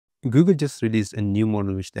Google just released a new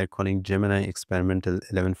model which they're calling Gemini Experimental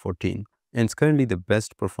 1114, and it's currently the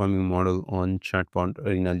best performing model on Chatbot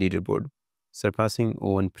Arena leaderboard, surpassing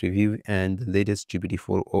O1 Preview and the latest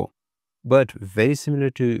GPT-4o. But very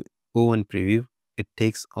similar to O1 Preview, it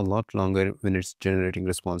takes a lot longer when it's generating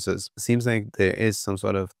responses. Seems like there is some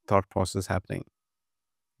sort of thought process happening.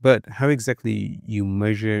 But how exactly you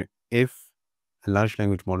measure if a large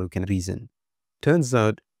language model can reason? Turns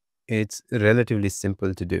out it's relatively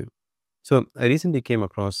simple to do. So I recently came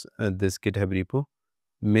across this GitHub repo,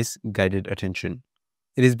 Misguided Attention.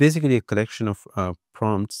 It is basically a collection of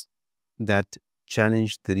prompts that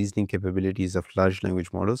challenge the reasoning capabilities of large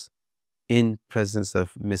language models in presence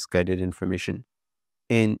of misguided information.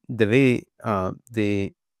 And the way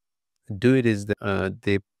they do it is that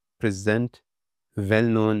they present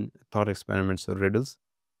well-known thought experiments or riddles,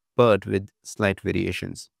 but with slight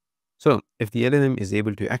variations. So if the LLM is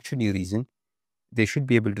able to actually reason, they should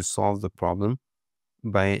be able to solve the problem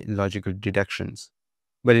by logical deductions.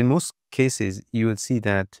 But in most cases, you will see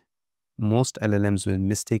that most LLMs will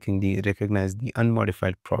mistakenly recognize the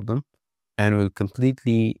unmodified problem and will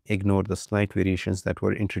completely ignore the slight variations that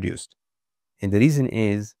were introduced. And the reason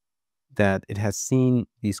is that it has seen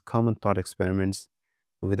these common thought experiments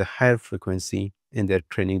with a higher frequency in their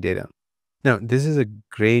training data. Now, this is a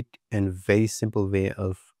great and very simple way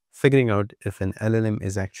of figuring out if an LLM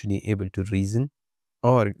is actually able to reason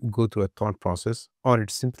or go through a thought process, or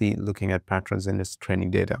it's simply looking at patterns in its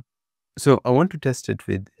training data. So I want to test it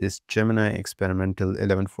with this Gemini Experimental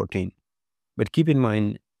 1114. But keep in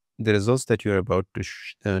mind, the results that you're about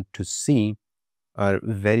to see are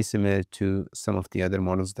very similar to some of the other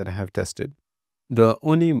models that I have tested. The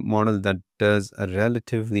only model that does a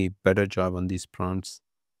relatively better job on these prompts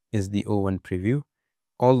is the O1 Preview,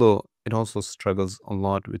 although it also struggles a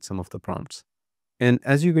lot with some of the prompts. And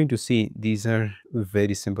as you're going to see, these are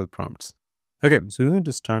very simple prompts. Okay, so we're going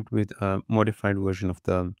to start with a modified version of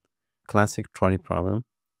the classic trolley problem.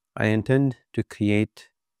 I intend to create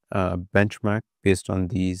a benchmark based on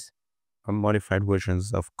these modified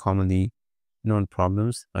versions of commonly known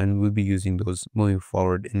problems, and we'll be using those moving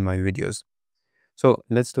forward in my videos. So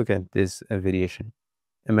let's look at this variation.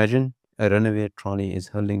 Imagine a runaway trolley is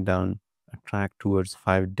hurling down a track towards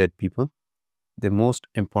 5 dead people. The most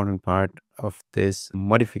important part of this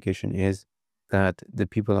modification is that the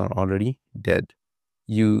people are already dead.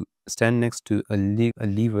 You stand next to a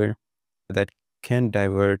lever that can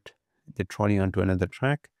divert the trolley onto another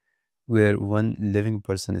track where one living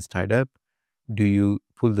person is tied up. Do you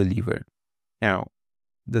pull the lever? Now,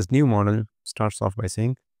 this new model starts off by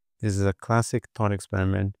saying this is a classic thought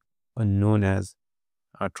experiment known as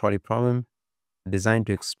a trolley problem designed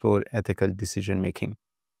to explore ethical decision making.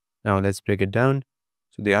 Now, let's break it down.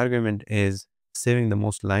 So, the argument is saving the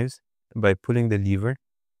most lives by pulling the lever.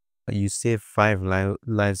 You save 5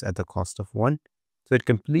 lives at the cost of 1. So, it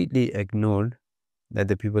completely ignored that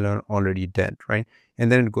the people are already dead, right?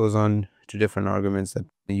 And then it goes on to different arguments that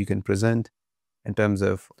you can present in terms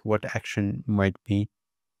of what action might be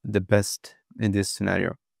the best in this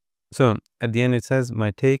scenario. So at the end, it says,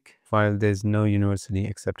 my take, while there's no universally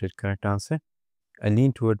accepted correct answer, I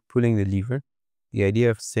lean toward pulling the lever. The idea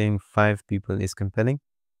of saying 5 people is compelling.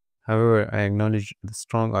 However, I acknowledge the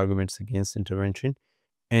strong arguments against intervention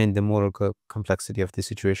and the moral complexity of the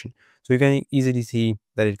situation. So you can easily see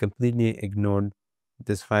that it completely ignored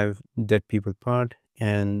this 5 dead people part,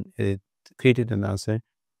 and it created an answer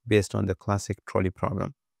based on the classic trolley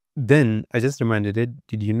problem. Then I just reminded it,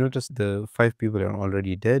 did you notice the 5 people are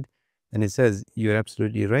already dead? And it says, you're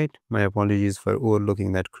absolutely right. My apologies for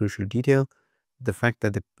overlooking that crucial detail. The fact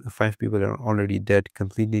that the 5 people are already dead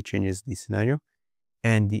completely changes the scenario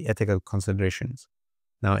and the ethical considerations.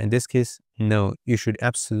 Now, in this case, no, you should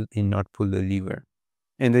absolutely not pull the lever.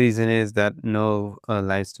 And the reason is that no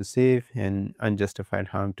lives to save and unjustified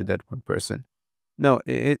harm to that one person. No,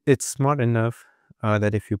 it's smart enough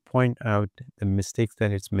that if you point out the mistakes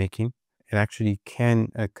that it's making, it actually can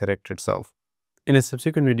correct itself. In a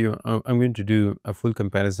subsequent video, I'm going to do a full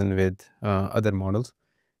comparison with other models,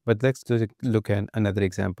 but let's look at another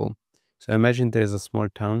example. So imagine there's a small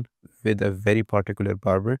town with a very particular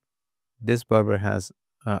barber. This barber has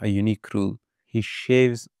a unique rule. He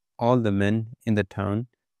shaves all the men in the town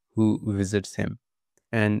who visits him.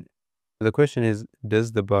 And the question is,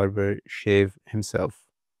 does the barber shave himself?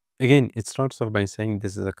 Again, it starts off by saying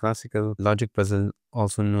this is a classical logic puzzle,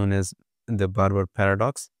 also known as the Barber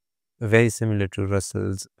paradox, very similar to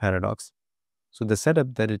Russell's paradox. So the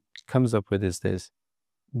setup that it comes up with is this.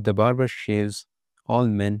 The barber shaves all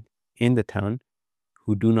men in the town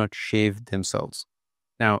who do not shave themselves.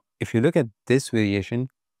 Now, if you look at this variation,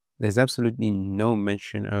 there's absolutely no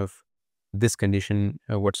mention of this condition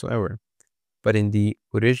whatsoever. But in the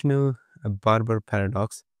original Barber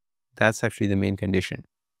paradox, that's actually the main condition.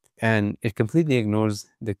 And it completely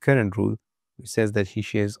ignores the current rule, which says that he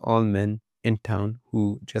shaves all men in town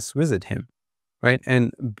who just visit him, right?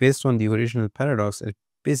 And based on the original paradox, it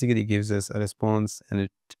basically gives us a response and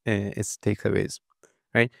its takeaways,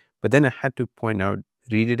 right? But then I had to point out,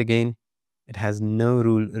 read it again. It has no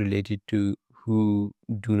rule related to who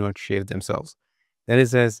do not shave themselves. Then it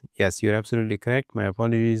says, yes, you're absolutely correct. My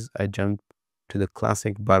apologies. I jumped to the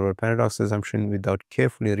classic Barber paradox assumption without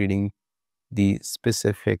carefully reading the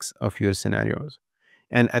specifics of your scenarios.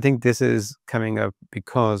 And I think this is coming up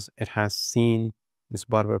because it has seen this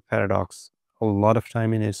Barber paradox a lot of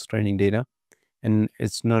time in its training data, and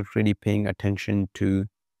it's not really paying attention to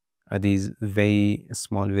these very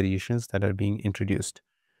small variations that are being introduced.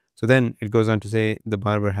 So then it goes on to say the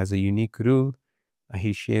barber has a unique rule.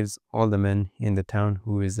 He shaves all the men in the town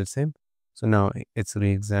who visits him. So now it's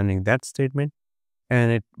re-examining that statement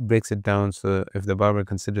and it breaks it down. So if the barber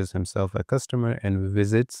considers himself a customer and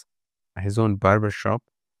visits his own barber shop,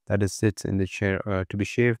 that is, sits in the chair to be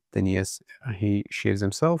shaved, then yes, he shaves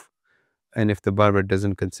himself. And if the barber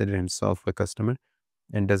doesn't consider himself a customer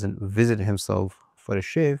and doesn't visit himself for a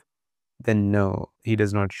shave, then no, he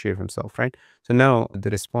does not shave himself, right? So now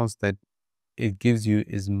the response that it gives you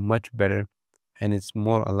is much better and it's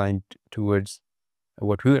more aligned towards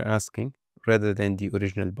what we were asking rather than the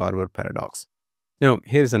original Barber paradox. Now,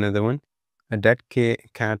 here's another one. A dead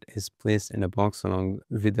cat is placed in a box along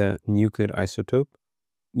with a nuclear isotope.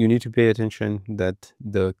 You need to pay attention that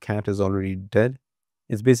the cat is already dead.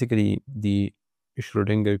 It's basically the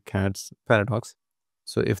Schrodinger cat's paradox.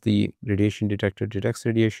 So if the radiation detector detects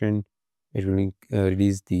radiation, it will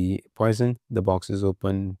release the poison. The box is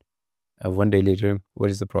open. One day later, what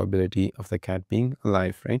is the probability of the cat being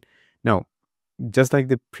alive, right? Now, just like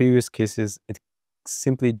the previous cases, it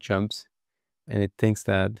simply jumps and it thinks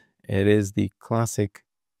that it is the classic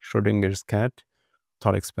Schrodinger's cat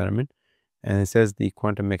thought experiment. And it says the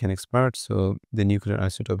quantum mechanics part. So the nuclear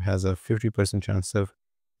isotope has a 50% chance of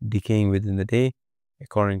decaying within the day,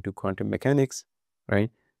 according to quantum mechanics,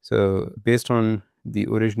 right? So based on the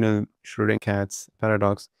original Schrodinger cat's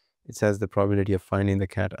paradox, it says the probability of finding the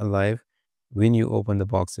cat alive when you open the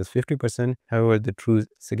box is 50%. However, the true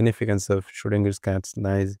significance of Schrodinger's cats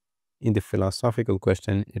lies in the philosophical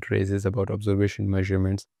question it raises about observation,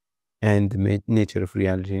 measurements, and the nature of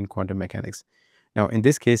reality in quantum mechanics. Now, in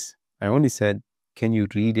this case, I only said, can you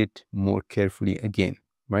read it more carefully again,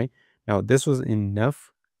 right? Now, this was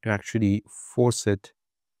enough to actually force it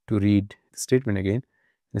to read the statement again.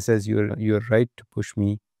 It says, you're right to push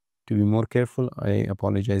me to be more careful. I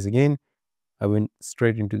apologize again. I went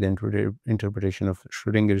straight into the interpretation of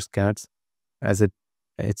Schrodinger's cats as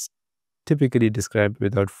it's typically described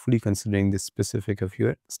without fully considering the specific of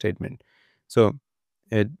your statement. So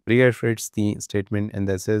it reiterates the statement and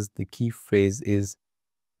that says the key phrase is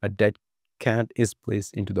a dead cat is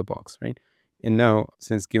placed into the box, right? And now,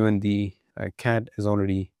 since given the cat is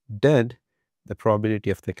already dead, the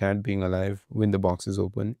probability of the cat being alive when the box is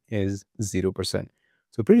open is 0%.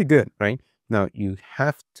 So pretty good, right? Now, you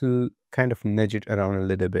have to kind of nudge it around a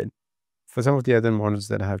little bit. For some of the other models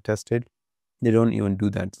that I have tested, they don't even do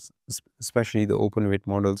that, especially the open weight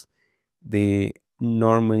models. They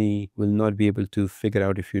normally will not be able to figure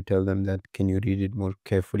out if you tell them that, can you read it more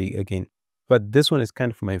carefully again? But this one is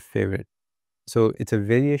kind of my favorite. So it's a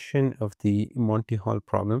variation of the Monty Hall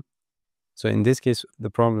problem. So in this case, the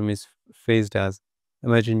problem is phrased as,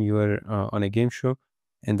 imagine you are on a game show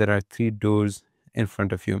and there are three doors in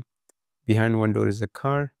front of you. Behind one door is a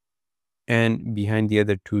car and behind the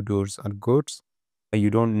other two doors are goats. You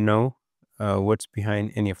don't know what's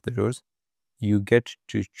behind any of the doors. You get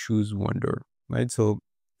to choose one door, right? So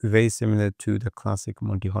very similar to the classic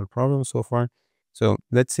Monty Hall problem so far. So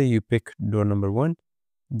let's say you pick door number one.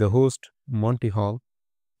 The host, Monty Hall,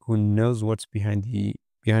 who knows what's behind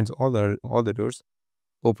all the doors,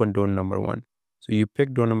 open door number one. So you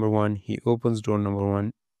pick door number one, he opens door number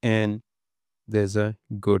one, and there's a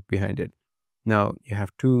goat behind it. Now you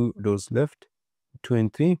have two doors left, 2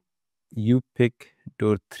 and 3. You pick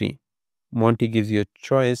door 3. Monty gives you a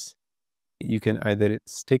choice. You can either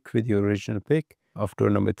stick with your original pick of door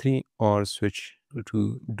number 3 or switch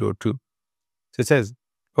to door 2. So it says,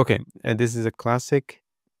 okay, this is a classic,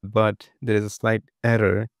 but there is a slight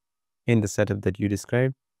error in the setup that you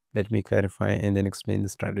described. Let me clarify and then explain the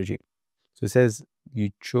strategy. So it says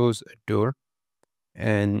you chose a door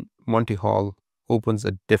and Monty Hall opens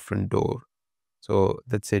a different door. So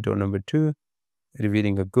let's say door number 2,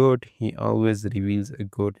 revealing a goat, he always reveals a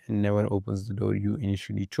goat and never opens the door you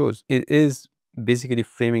initially chose. It is basically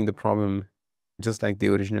framing the problem just like the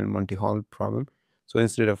original Monty Hall problem. So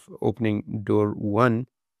instead of opening door one,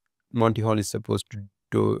 Monty Hall is supposed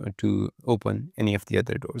to open any of the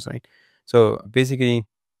other doors, right? So basically,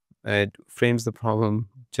 it frames the problem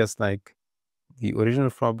just like the original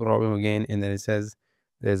problem again, and then it says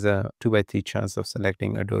there's a 2 by 3 chance of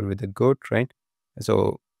selecting a door with a goat, right?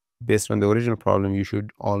 So based on the original problem, you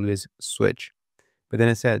should always switch. But then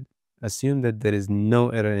I said, assume that there is no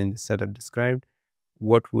error in the setup described.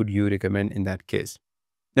 What would you recommend in that case?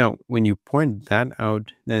 Now, when you point that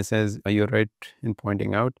out, then it says, you're right in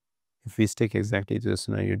pointing out, if we stick exactly to the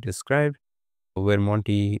scenario described, where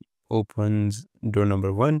Monty opens door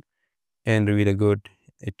number one and reveal a goat,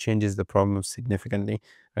 it changes the problem significantly,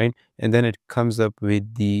 right? And then it comes up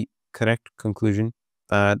with the correct conclusion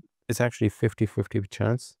that it's actually 50-50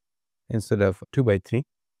 chance instead of 2 by 3.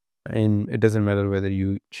 And it doesn't matter whether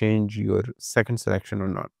you change your second selection or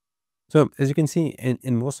not. So as you can see,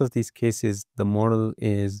 in most of these cases, the model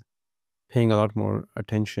is paying a lot more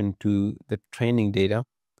attention to the training data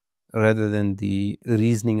rather than the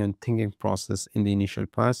reasoning and thinking process in the initial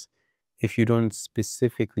pass if you don't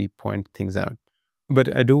specifically point things out.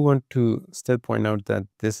 But I do want to still point out that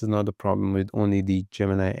this is not a problem with only the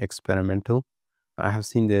Gemini Experimental. I have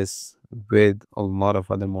seen this with a lot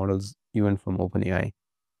of other models, even from OpenAI.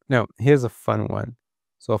 Now, here's a fun one.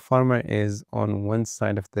 So a farmer is on one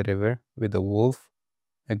side of the river with a wolf,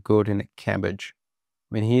 a goat, and a cabbage.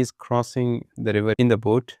 When he is crossing the river in the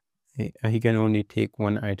boat, he can only take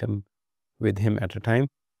one item with him at a time,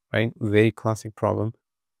 right? Very classic problem.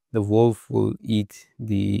 The wolf will eat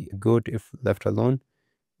the goat if left alone.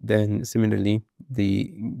 Then similarly,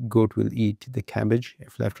 the goat will eat the cabbage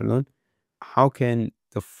if left alone. How can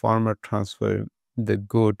the farmer transfer the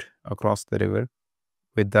goat across the river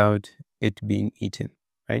without it being eaten,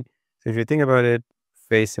 right? So if you think about it,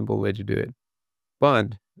 very simple way to do it.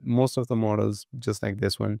 But most of the models, just like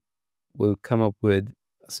this one, will come up with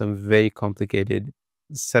some very complicated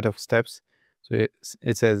set of steps. So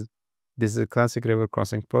it says, this is a classic river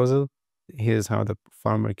crossing puzzle. Here's how the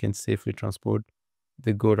farmer can safely transport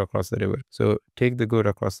the goat across the river. So take the goat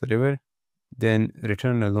across the river, then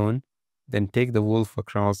return alone, then take the wolf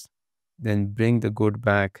across, then bring the goat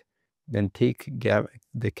back, then take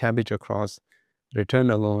the cabbage across, return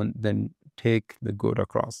alone, then take the goat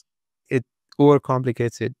across. It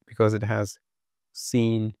overcomplicates it because it has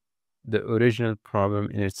seen the original problem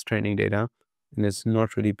in its training data and it's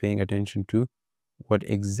not really paying attention to what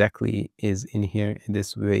exactly is in here in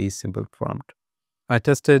this very simple prompt. I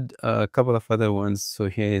tested a couple of other ones. So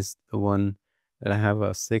here is the one that I have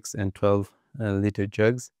a 6 and 12 liter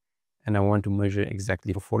jugs and I want to measure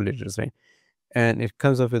exactly for 4 liters, right? And it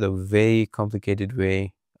comes up with a very complicated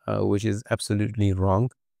way, which is absolutely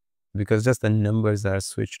wrong because just the numbers are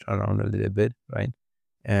switched around a little bit, right?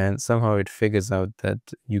 And somehow it figures out that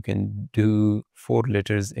you can do 4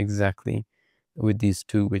 liters exactly with these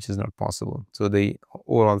two, which is not possible. So the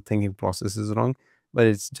overall thinking process is wrong, but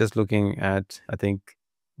it's just looking at, I think,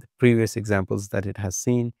 the previous examples that it has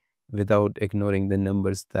seen without ignoring the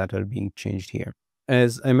numbers that are being changed here.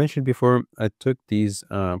 As I mentioned before, I took these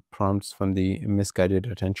prompts from the Misguided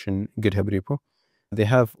Attention GitHub repo. They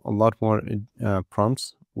have a lot more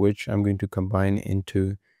prompts, which I'm going to combine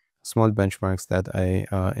into small benchmarks that I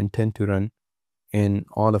intend to run in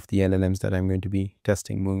all of the LLMs that I'm going to be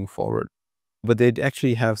testing moving forward. But they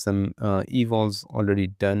actually have some evals already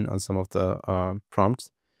done on some of the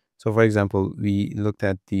prompts. So for example, we looked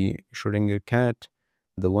at the Schrodinger cat,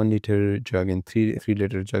 the 1 liter jug and 3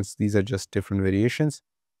 liter jugs. These are just different variations.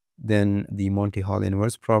 Then the Monty Hall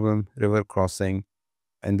inverse problem, river crossing,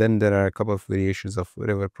 and then there are a couple of variations of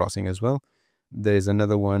river crossing as well. There is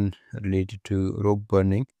another one related to rope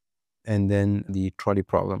burning, and then the trolley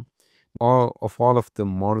problem. All of the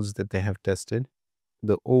models that they have tested,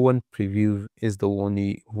 the O1 preview is the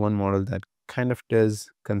only one model that kind of does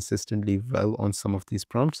consistently well on some of these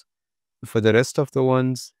prompts. For the rest of the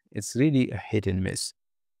ones, it's really a hit and miss.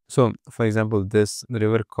 So, for example, this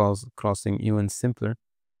river crossing even simpler.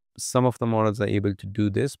 Some of the models are able to do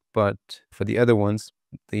this, but for the other ones,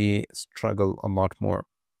 they struggle a lot more.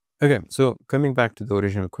 Okay, so coming back to the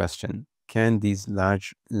original question, can these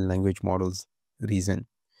large language models reason?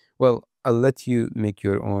 Well, I'll let you make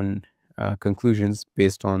your own conclusions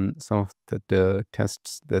based on some of the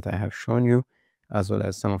tests that I have shown you, as well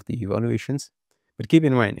as some of the evaluations. But keep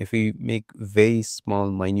in mind, if we make very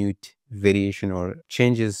small, minute variation or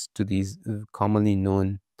changes to these commonly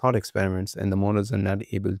known thought experiments and the models are not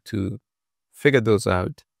able to figure those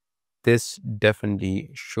out, this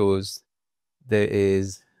definitely shows there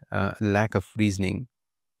is a lack of reasoning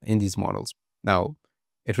in these models. Now,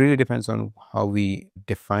 it really depends on how we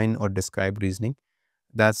define or describe reasoning.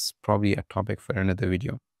 That's probably a topic for another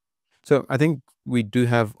video. So I think we do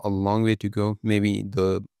have a long way to go. Maybe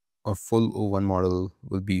a full O1 model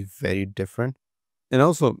will be very different. And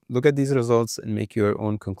also look at these results and make your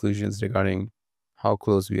own conclusions regarding how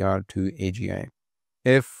close we are to AGI.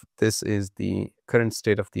 If this is the current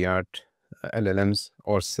state of the art LLMs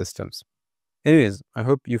or systems. Anyways, I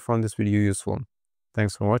hope you found this video useful.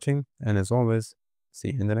 Thanks for watching, and as always,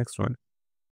 see you in the next one.